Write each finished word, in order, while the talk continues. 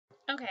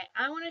Okay,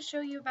 I want to show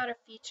you about a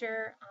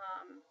feature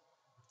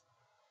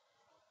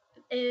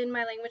in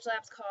my language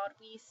labs called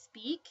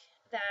WeSpeke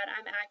that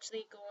I'm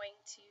actually going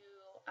to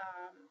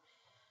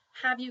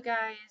have you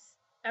guys,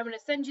 I'm going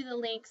to send you the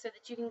link so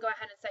that you can go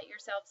ahead and set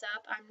yourselves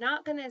up. I'm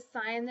not going to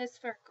assign this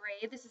for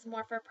grade. This is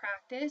more for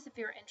practice. If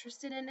you're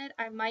interested in it,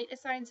 I might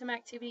assign some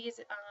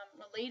activities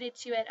related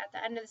to it at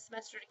the end of the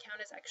semester to count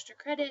as extra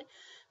credit.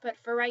 But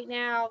for right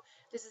now,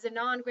 this is a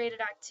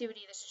non-graded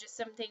activity. This is just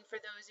something for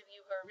those of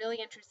you who are really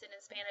interested in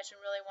Spanish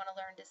and really want to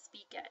learn to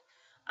speak it.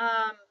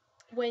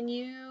 When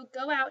you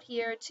go out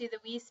here to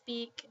the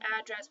WeSpeke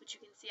address, which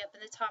you can see up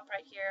in the top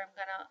right here, I'm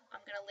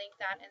gonna link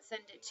that and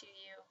send it to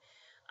you.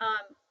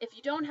 If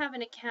you don't have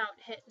an account,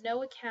 hit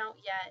no account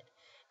yet,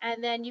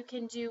 and then you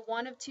can do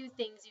one of two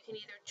things. You can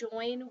either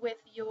join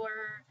with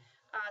your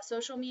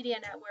social media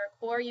network,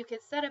 or you can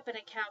set up an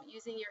account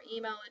using your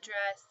email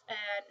address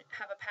and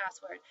have a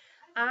password.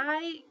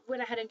 I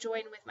went ahead and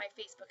joined with my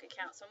Facebook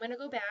account, so I'm going to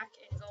go back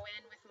and go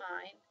in with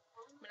mine.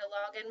 I'm going to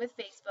log in with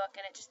Facebook,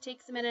 and it just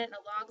takes a minute and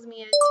it logs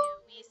me into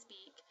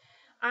WeSpeke.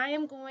 I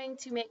am going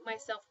to make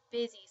myself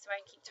busy so I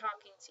can keep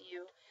talking to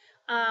you.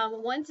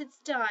 Once it's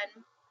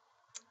done,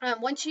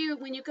 when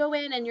you go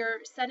in and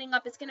you're setting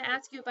up, it's going to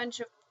ask you a bunch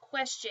of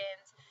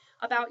questions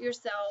about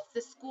yourself,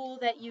 the school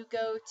that you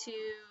go to.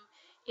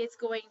 It's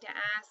going to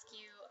ask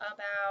you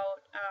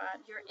about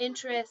your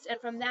interest, and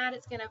from that,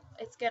 it's gonna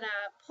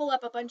pull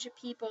up a bunch of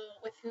people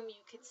with whom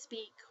you could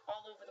speak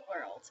all over the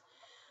world.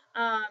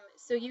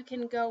 So you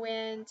can go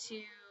into,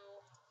 let's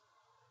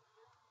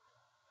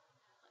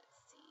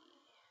see.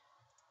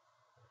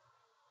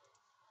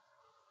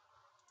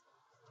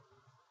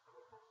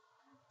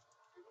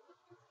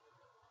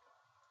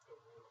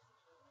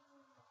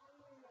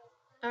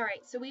 All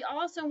right, so we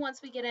also,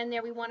 once we get in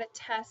there, we want to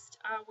test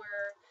our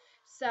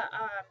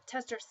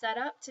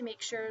setup to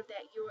make sure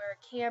that your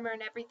camera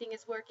and everything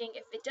is working.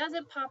 If it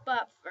doesn't pop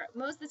up,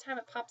 most of the time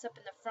it pops up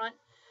in the front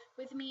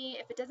with me.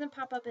 If it doesn't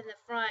pop up in the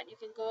front, you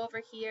can go over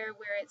here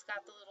where it's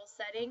got the little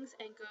settings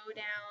and go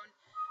down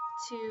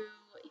to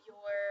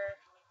your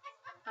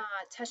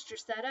test your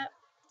setup.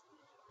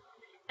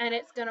 And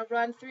it's going to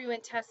run through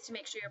and test to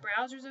make sure your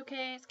browser's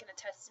okay. It's going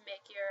to test to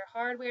make your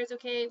hardware is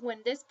okay.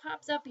 When this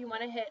pops up, you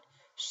want to hit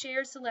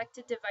share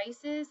selected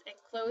devices and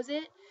close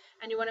it.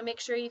 And you want to make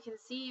sure you can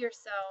see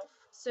yourself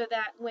so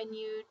that when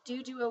you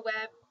do a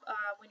web,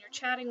 when you're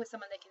chatting with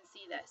someone, they can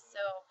see this. So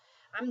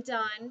I'm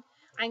done.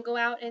 I can go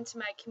out into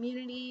my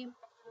community.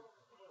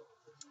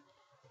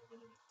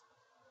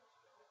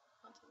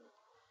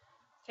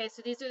 Okay,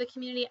 so these are the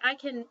community. I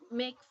can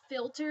make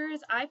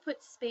filters. I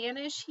put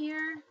Spanish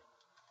here.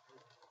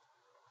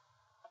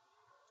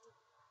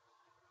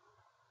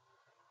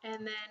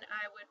 And then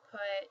I would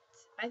put,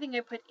 I think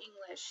I put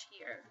English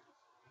here.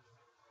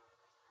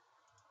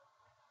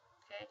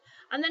 Okay,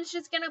 and then it's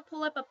just gonna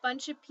pull up a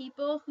bunch of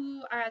people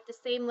who are at the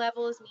same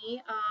level as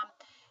me.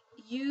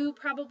 You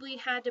probably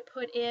had to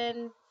put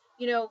in,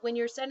 you know, when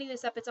you're setting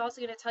this up, it's also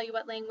gonna tell you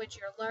what language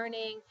you're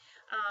learning,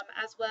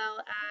 as well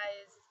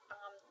as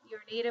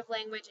your native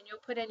language, and you'll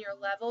put in your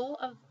level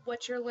of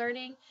what you're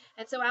learning.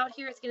 And so out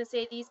here, it's gonna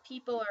say these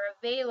people are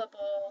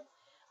available.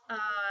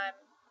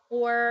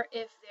 Or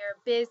if they're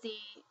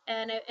busy,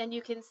 and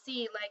you can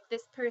see like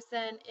this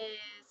person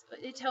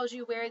is, it tells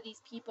you where these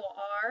people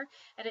are,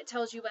 and it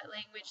tells you what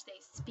language they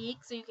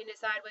speak, so you can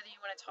decide whether you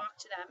want to talk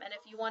to them. And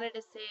if you wanted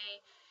to say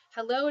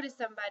hello to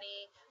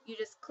somebody, you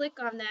just click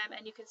on them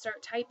and you can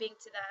start typing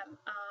to them.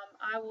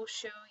 I will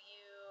show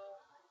you,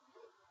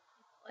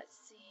 let's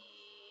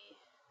see,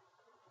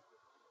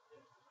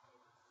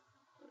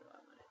 who do I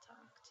want to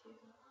talk to?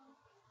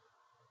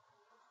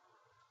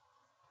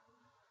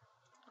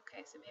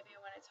 Okay, so maybe I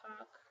want to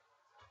talk.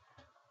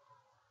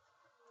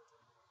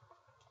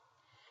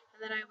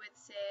 And then I would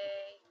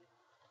say,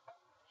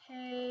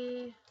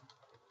 hey,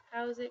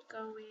 how's it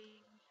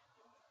going?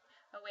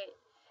 Oh wait,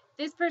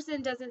 this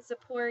person doesn't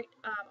support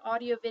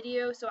audio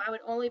video, so I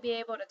would only be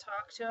able to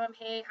talk to him.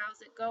 Hey,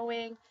 how's it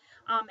going?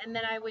 And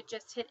then I would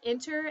just hit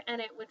enter and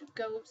it would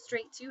go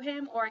straight to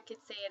him, or I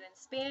could say it in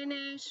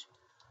Spanish.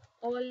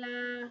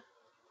 Hola,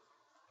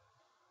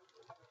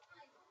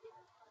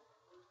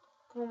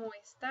 ¿cómo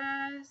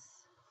estás?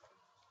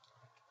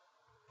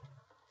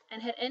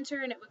 And hit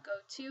enter and it would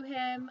go to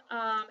him.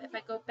 If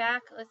I go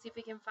back, let's see if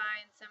we can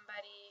find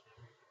somebody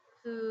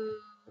who,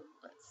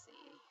 let's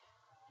see.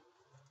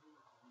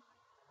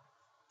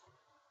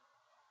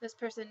 This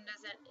person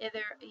doesn't either.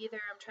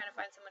 I'm trying to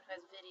find someone who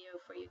has video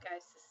for you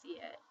guys to see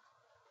it.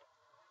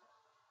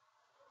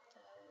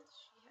 Does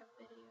she have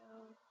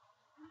video?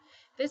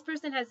 This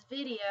person has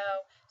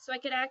video, so I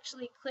could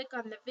actually click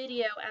on the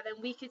video and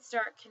then we could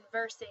start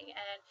conversing,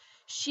 and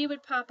she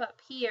would pop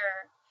up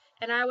here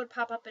and I would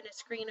pop up in a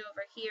screen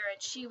over here,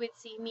 and she would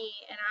see me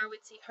and I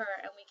would see her,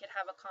 and we could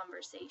have a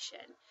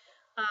conversation.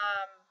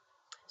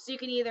 So you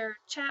can either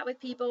chat with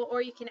people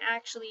or you can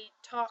actually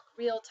talk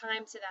real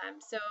time to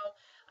them. So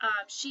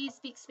she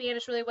speaks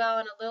Spanish really well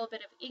and a little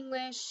bit of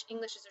English.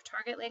 English is her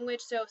target language.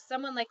 So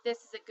someone like this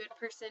is a good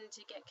person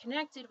to get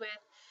connected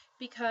with,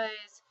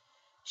 because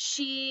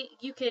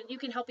you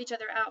can help each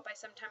other out by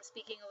sometimes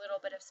speaking a little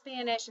bit of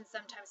Spanish and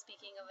sometimes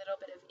speaking a little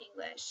bit of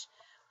English.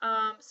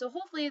 So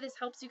hopefully this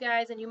helps you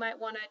guys, and you might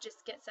want to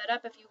just get set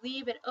up. If you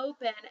leave it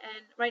open,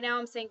 and right now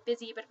I'm saying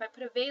busy, but if I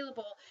put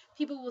available,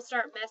 people will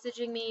start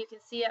messaging me. You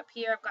can see up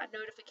here I've got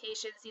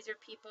notifications. These are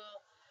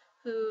people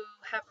who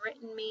have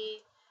written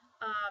me.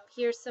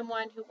 Here's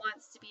someone who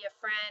wants to be a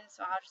friend,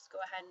 so I'll just go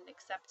ahead and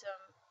accept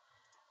them.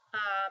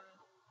 Um,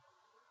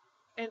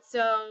 and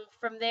so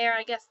from there,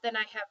 I guess then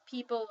I have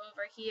people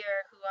over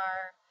here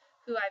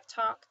who I've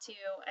talked to,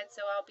 and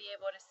so I'll be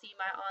able to see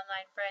my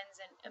online friends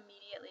and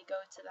immediately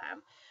go to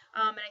them.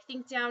 And I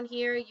think down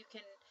here you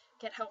can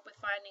get help with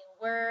finding a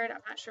word.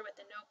 I'm not sure what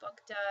the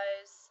notebook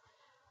does.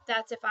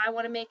 That's if I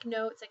want to make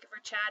notes, like if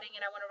we're chatting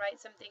and I want to write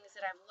some things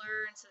that I've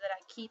learned so that I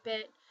keep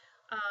it.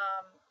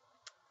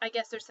 I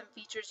guess there's some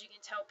features you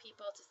can tell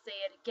people to say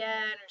it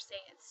again or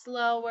say it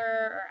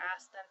slower or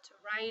ask them to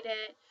write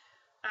it.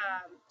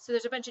 So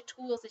there's a bunch of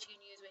tools that you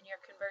can use when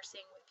you're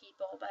conversing with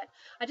people, but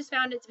I just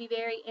found it to be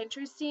very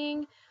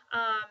interesting.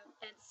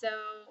 And so,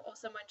 oh,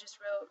 someone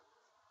just wrote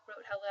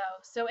hello.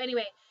 So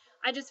anyway,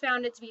 I just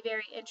found it to be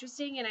very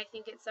interesting, and I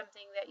think it's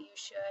something that you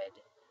should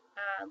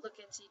look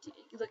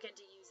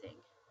into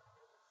using.